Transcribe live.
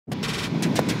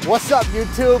What's up,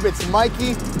 YouTube? It's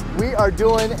Mikey. We are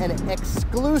doing an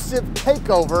exclusive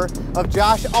takeover of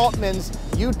Josh Altman's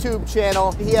YouTube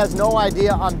channel. He has no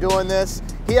idea I'm doing this.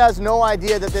 He has no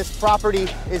idea that this property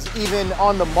is even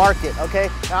on the market, okay?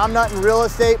 Now, I'm not in real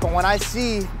estate, but when I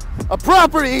see a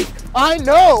property, I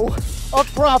know a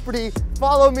property.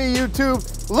 Follow me,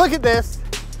 YouTube. Look at this.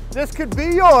 This could be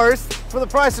yours for the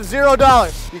price of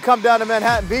 $0. You come down to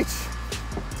Manhattan Beach.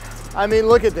 I mean,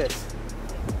 look at this.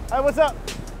 Hey, what's up?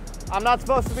 I'm not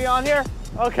supposed to be on here?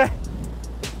 Okay.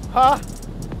 Huh?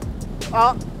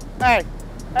 Hey,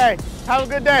 have a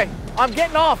good day. I'm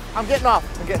getting off.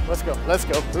 Okay, let's go.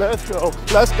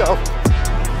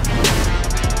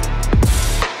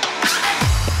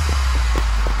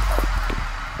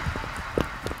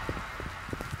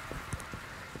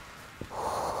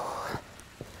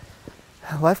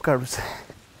 Lifeguard was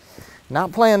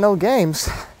not playing no games.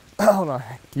 Hold on.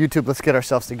 YouTube, let's get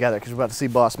ourselves together because we're about to see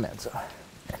Boss Man. So,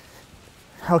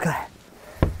 okay.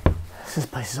 This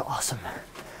place is awesome.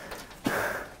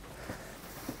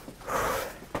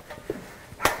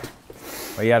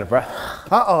 Are you out of breath?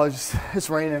 Uh-oh, it's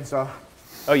raining, so.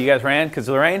 Oh, you guys ran because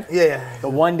of the rain? Yeah. The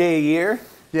one day a year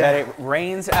that it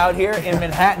rains out here in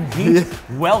Manhattan Beach.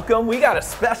 Welcome. We got a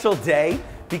special day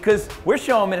because we're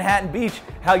showing Manhattan Beach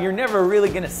how you're never really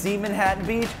gonna see Manhattan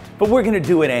Beach, but we're gonna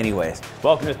do it anyways.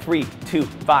 Welcome to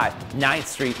 325 9th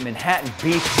Street, Manhattan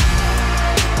Beach.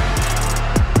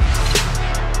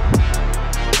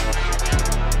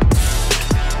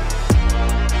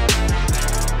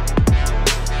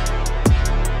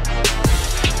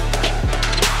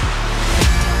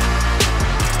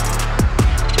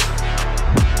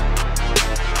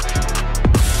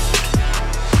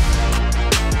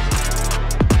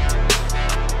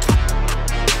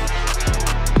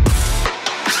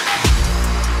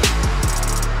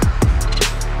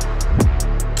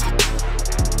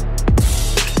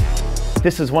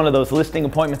 This is one of those listing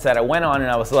appointments that I went on and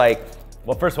I was like,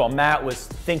 well, first of all, Matt was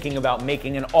thinking about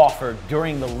making an offer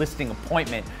during the listing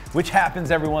appointment, which happens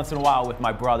every once in a while with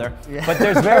my brother. Yeah. But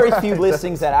there's very few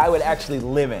listings that I would actually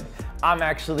live in. I'm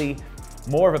actually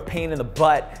more of a pain in the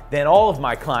butt than all of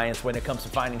my clients when it comes to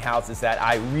finding houses that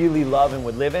I really love and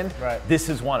would live in. Right. This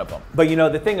is one of them. But you know,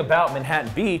 the thing about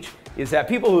Manhattan Beach is that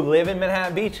people who live in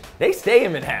Manhattan Beach, they stay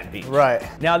in Manhattan Beach. Right.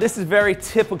 Now, this is very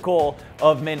typical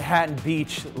of Manhattan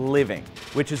Beach living,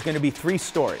 which is going to be 3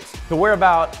 stories. So we're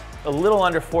about a little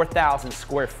under 4,000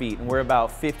 square feet, and we're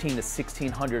about 1,500 to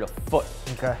 1,600 a foot.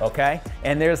 Okay.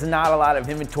 And there's not a lot of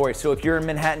inventory. So if you're in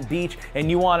Manhattan Beach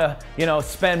and you want to,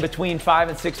 spend between $5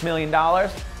 and $6 million,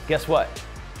 guess what?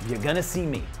 You're gonna see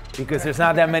me because there's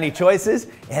not that many choices,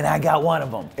 and I got one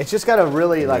of them. It's just got a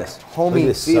really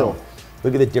homey feel.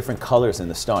 Look at the different colors in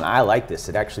the stone. I like this.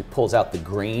 It actually pulls out the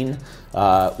green,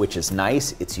 which is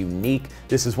nice. It's unique.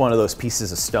 This is one of those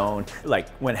pieces of stone. Like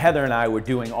when Heather and I were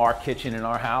doing our kitchen in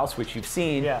our house, which you've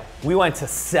seen, we went to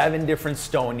 7 different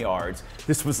stone yards.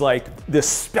 This was like this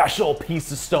special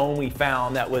piece of stone we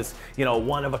found that was,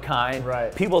 one of a kind.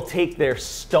 Right. People take their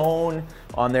stone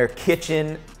on their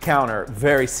kitchen counter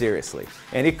very seriously.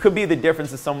 And it could be the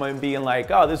difference of someone being like,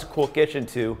 oh, this is a cool kitchen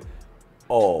too.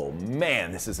 Oh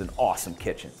man, this is an awesome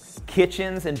kitchen.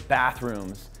 Kitchens and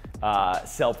bathrooms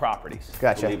sell properties,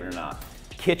 believe it or not.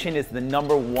 Kitchen is the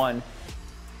 #1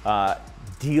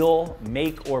 deal,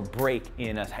 make or break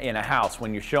in a house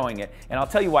when you're showing it. And I'll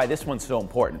tell you why this one's so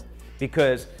important.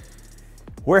 Because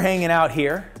we're hanging out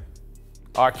here,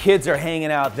 our kids are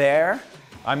hanging out there.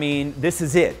 I mean, this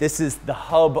is it. This is the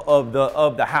hub of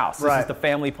the house. This is the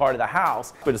family part of the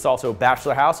house, but it's also a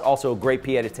bachelor house, also a great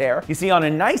pied-à-terre. You see, on a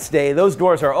nice day, those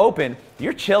doors are open,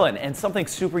 you're chilling, and something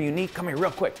super unique. Come here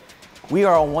real quick. We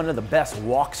are on one of the best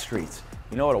walk streets.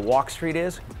 You know what a walk street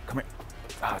is? Come here.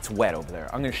 Oh, it's wet over there.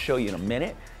 I'm gonna show you in a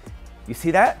minute. You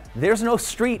see that? There's no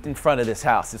street in front of this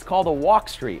house. It's called a walk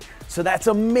street. So that's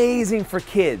amazing for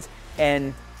kids.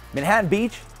 And Manhattan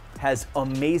Beach has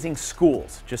amazing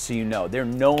schools, just so you know. They're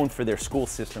known for their school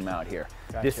system out here.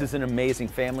 Gotcha. This is an amazing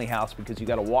family house because you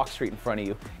got a walk street in front of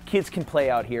you. Kids can play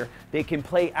out here. They can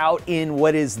play out in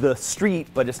what is the street,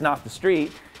 but it's not the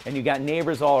street. And you got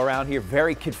neighbors all around here,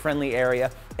 very kid-friendly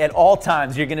area. At all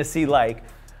times, you're gonna see like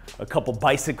a couple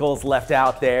bicycles left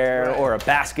out there or a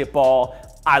basketball.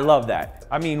 I love that.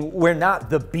 I mean, we're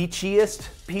not the beachiest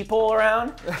people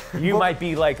around. You might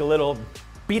be like a little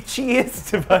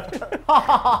bitchiest, but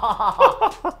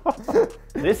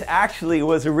this actually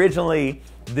was originally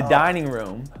the dining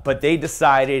room, but they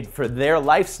decided for their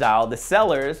lifestyle, the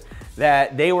sellers,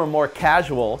 that they were more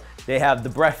casual. They have the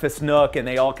breakfast nook and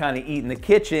they all kind of eat in the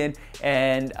kitchen,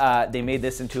 and they made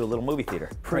this into a little movie theater.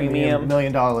 Premium $1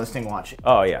 million listing, watch it.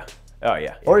 Oh yeah, oh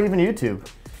yeah. Or even YouTube.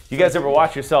 You guys ever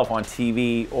watch yourself on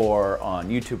TV or on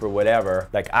YouTube or whatever?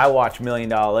 Like, I watch $1 Million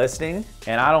Listing,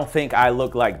 and I don't think I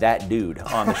look like that dude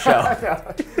on the show.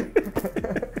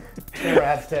 Never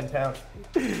adds 10 pounds.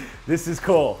 This is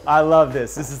cool. I love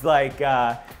this. This is like,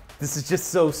 this is just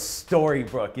so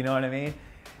Storybrooke, you know what I mean?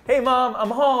 Hey mom, I'm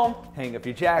home. Hang up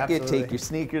your jacket, Absolutely. take your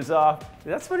sneakers off.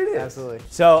 That's what it is. Absolutely.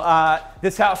 So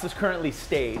this house is currently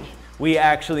staged. We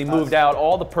actually moved out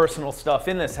all the personal stuff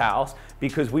in this house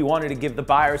because we wanted to give the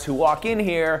buyers who walk in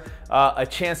here a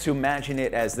chance to imagine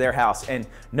it as their house. And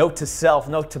note to self,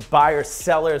 note to buyers,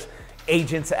 sellers,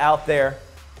 agents out there,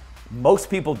 most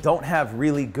people don't have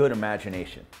really good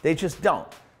imagination. They just don't.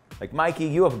 Like, Mikey,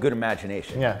 you have a good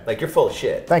imagination. Yeah. Like, you're full of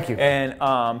shit. Thank you. And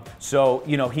so,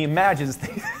 you know, he imagines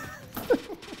things.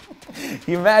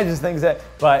 He imagines things that,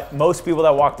 but most people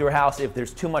that walk through a house, if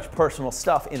there's too much personal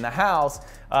stuff in the house,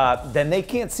 then they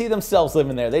can't see themselves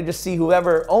living there. They just see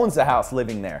whoever owns the house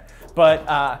living there. But,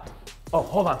 oh,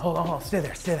 hold on. Stay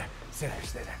there.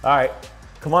 All right,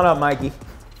 come on up, Mikey.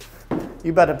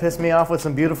 You about to piss me off with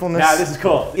some beautifulness? Nah, this is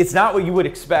cool. It's not what you would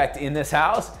expect in this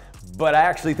house, but I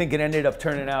actually think it ended up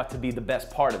turning out to be the best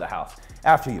part of the house.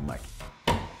 After you, Mikey.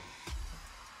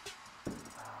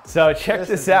 So check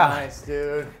this out. Nice,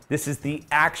 dude. This is the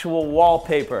actual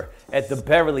wallpaper at the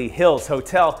Beverly Hills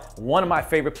Hotel, one of my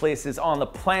favorite places on the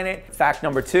planet. Fact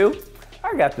number 2,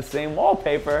 I got the same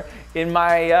wallpaper in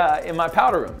my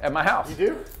powder room at my house. You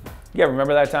do? Yeah,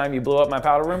 remember that time you blew up my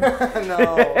powder room? No,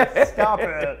 stop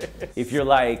it. If you're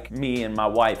like me and my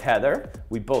wife, Heather,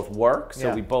 we both work, so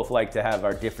Yeah. we both like to have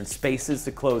our different spaces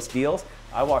to close deals.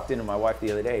 I walked into my wife the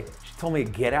other day. She told me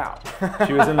to get out.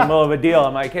 She was in the middle of a deal.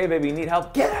 I'm like, hey, baby, you need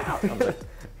help? Get out. I'm like,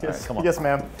 all right, come on. Yes,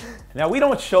 ma'am. Now, we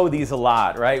don't show these a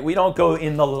lot, right? We don't go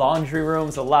in the laundry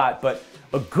rooms a lot, but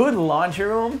a good laundry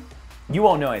room, you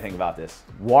won't know anything about this.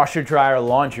 Washer, dryer,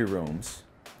 laundry rooms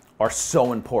are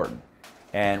so important.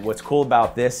 And what's cool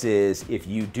about this is if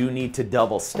you do need to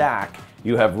double stack,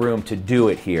 you have room to do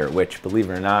it here, which, believe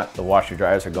it or not, the washer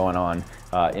dryers are going on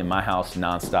in my house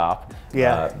nonstop.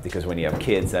 Yeah. Because when you have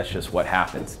kids, that's just what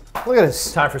happens. Look at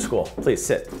this. Time for school. Please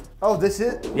sit. Oh, this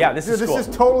is? Yeah, this is Dude, school. This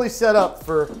is totally set up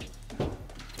for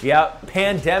Yeah,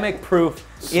 pandemic proof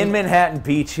in Manhattan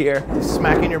Beach here.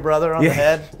 smacking your brother on the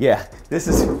head. Yeah, this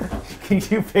is, can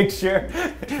you picture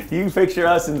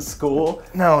us in school?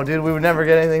 No, dude, we would never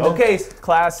get anything done. Okay,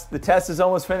 class, the test is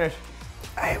almost finished.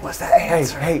 Hey, what's that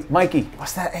answer? Hey, Mikey.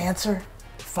 What's that answer?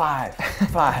 5.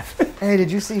 Hey, did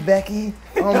you see Becky?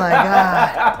 Oh my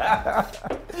God.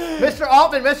 Mr.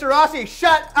 Altman, Mr. Rossi,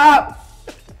 shut up!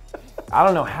 I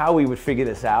don't know how we would figure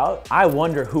this out. I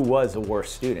wonder who was the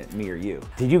worst student, me or you.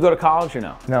 Did you go to college or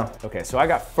no? No. Okay, so I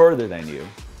got further than you.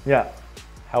 Yeah.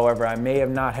 However, I may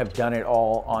not have done it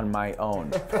all on my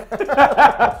own.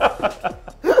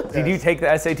 Did you take the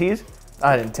SATs?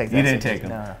 I didn't take that. You didn't take them.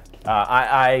 No.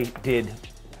 I did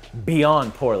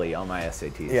beyond poorly on my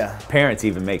SATs. Yeah. Parents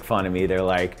even make fun of me. They're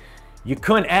like, you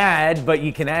couldn't add, but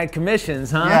you can add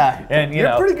commissions, huh? Yeah. And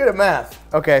You're pretty good at math.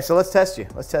 Okay, so let's test you.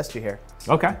 Let's test you here.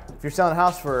 Okay. If you're selling a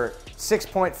house for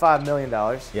 $6.5 million,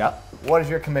 Yeah. what is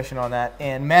your commission on that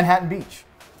in Manhattan Beach?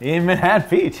 In Manhattan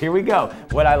Beach, here we go.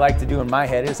 what I like to do in my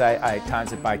head is I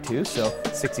times it by 2, so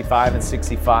 65 and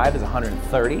 65 is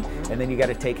 130, and then you got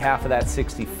to take half of that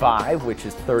 65, which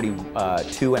is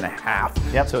 32 and a half.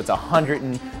 Yep. So it's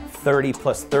 130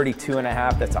 plus 32 and a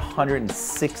half, that's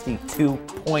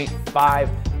 $162.5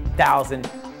 thousand.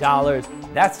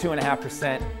 That's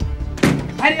 2.5%.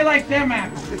 How do you like them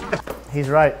apples? He's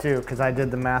right too, because I did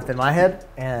the math in my head,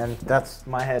 and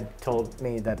my head told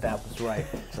me that was right.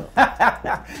 So.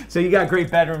 So you got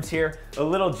great bedrooms here, a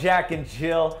little Jack and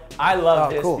Jill. I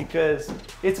love this cool. because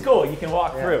it's cool, you can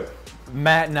walk through.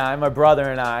 Matt and I, my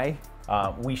brother and I,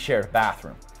 we shared a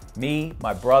bathroom. Me,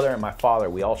 my brother, and my father,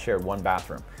 we all shared one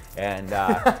bathroom. And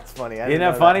That's funny. isn't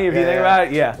that funny if you think about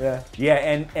it? Yeah.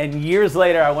 Yeah. And years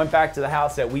later, I went back to the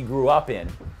house that we grew up in,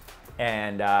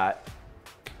 and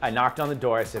I knocked on the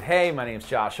door. I said, hey, my name's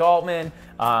Josh Altman.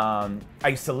 I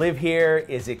used to live here.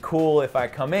 Is it cool if I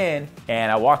come in?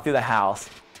 And I walked through the house.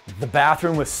 The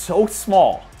bathroom was so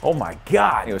small. Oh my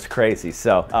God, it was crazy.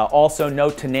 So also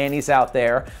note to nannies out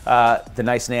there, the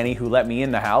nice nanny who let me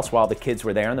in the house while the kids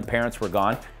were there and the parents were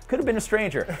gone. Could have been a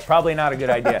stranger. Probably not a good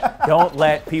idea. Don't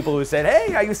let people who said,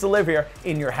 hey, I used to live here,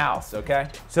 in your house, okay?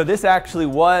 So this actually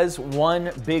was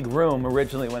one big room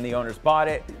originally when the owners bought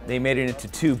it. They made it into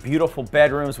 2 beautiful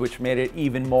bedrooms, which made it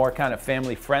even more kind of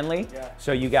family friendly. Yeah.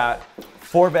 So you got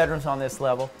 4 bedrooms on this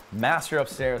level, master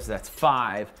upstairs, that's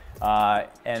 5.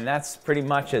 And that's pretty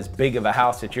much as big of a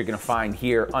house that you're gonna find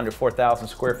here, under 4,000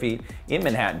 square feet in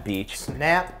Manhattan Beach.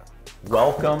 Snap.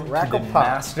 Welcome to the Rackle pop.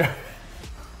 master.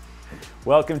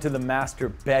 Welcome to the master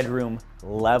bedroom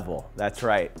level. That's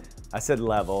right. I said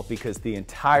level because the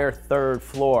entire 3rd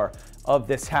floor of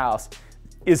this house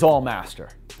is all master.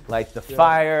 Like the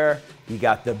fire, you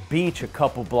got the beach a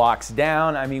couple blocks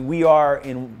down. I mean, we are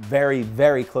in very,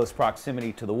 very close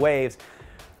proximity to the waves,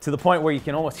 to the point where you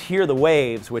can almost hear the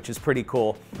waves, which is pretty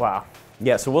cool. Wow.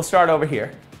 Yeah, so we'll start over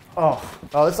here. Oh,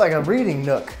 it's like a reading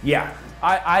nook. Yeah,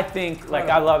 I think, like,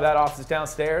 I love that office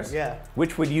downstairs. Yeah.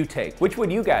 Which would you take? Which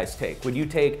would you guys take? Would you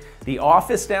take the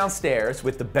office downstairs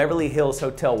with the Beverly Hills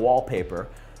Hotel wallpaper,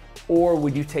 or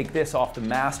would you take this off the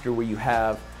master where you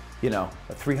have, you know,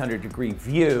 a 300-degree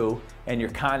view and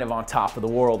you're kind of on top of the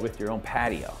world with your own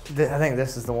patio? I think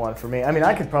this is the one for me. I mean,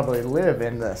 I could probably live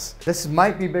in this. This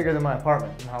might be bigger than my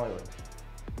apartment in Hollywood.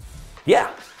 Yeah.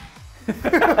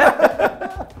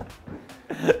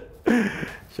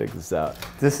 Check this out.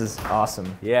 This is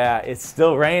awesome. Yeah, it's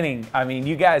still raining. I mean,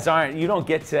 you guys you don't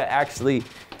get to actually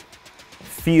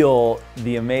feel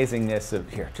the amazingness of,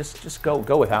 here, just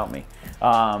go without me.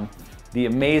 The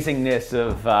amazingness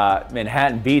of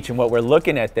Manhattan Beach and what we're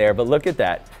looking at there, but look at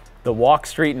that. The walk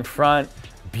street in front,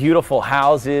 beautiful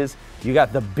houses. You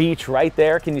got the beach right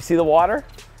there. Can you see the water?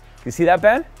 Can you see that,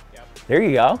 Ben? Yep. There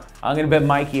you go. I'm gonna bet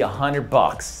Mikey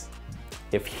 $100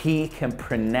 if he can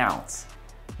pronounce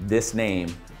this name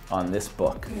on this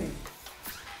book.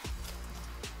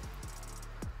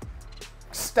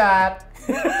 Stat.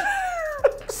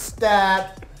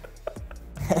 Stat.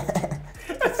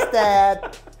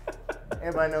 Stat.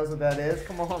 Everybody knows what that is.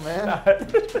 Come on, man.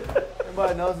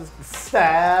 Everybody knows it's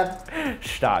stat.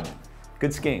 Stad.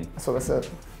 Good skiing. That's what I said.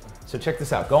 So check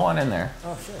this out. Go on in there.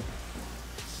 Oh, shit.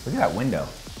 Look at that window.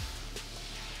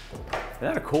 Isn't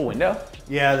that a cool window?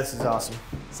 Yeah, this is awesome.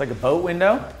 It's like a boat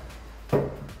window.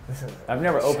 I've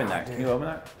never opened that. Can you open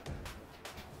that?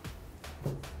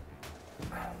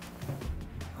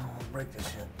 I'll break this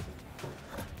shit.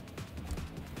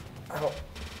 I don't.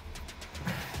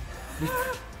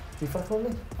 You fuck with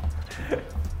me?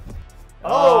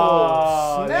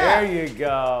 Oh, snap. there you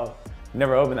go.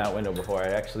 Never opened that window before. I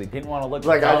actually didn't want to look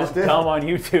like dumb, I just did. dumb on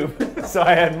YouTube, so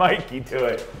I had Mikey do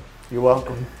it. You're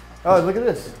welcome. Oh, look at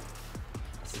this.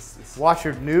 Watch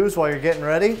your news while you're getting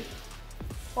ready.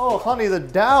 Oh, honey, the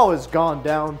Dow has gone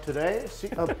down today.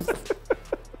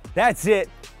 That's it.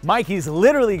 Mikey's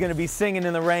literally going to be singing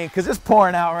in the rain because it's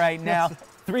pouring out right now.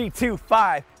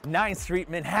 325 9th Street,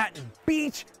 Manhattan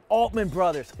Beach. Altman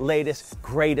Brothers, latest,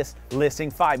 greatest listing,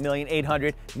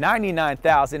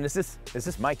 5,899,000. Is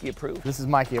this Mikey approved? This is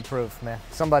Mikey approved, man.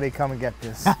 Somebody come and get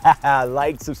this.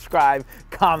 Like, subscribe,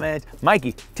 comment.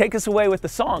 Mikey, take us away with the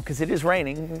song because it is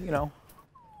raining, you know.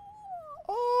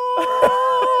 Oh.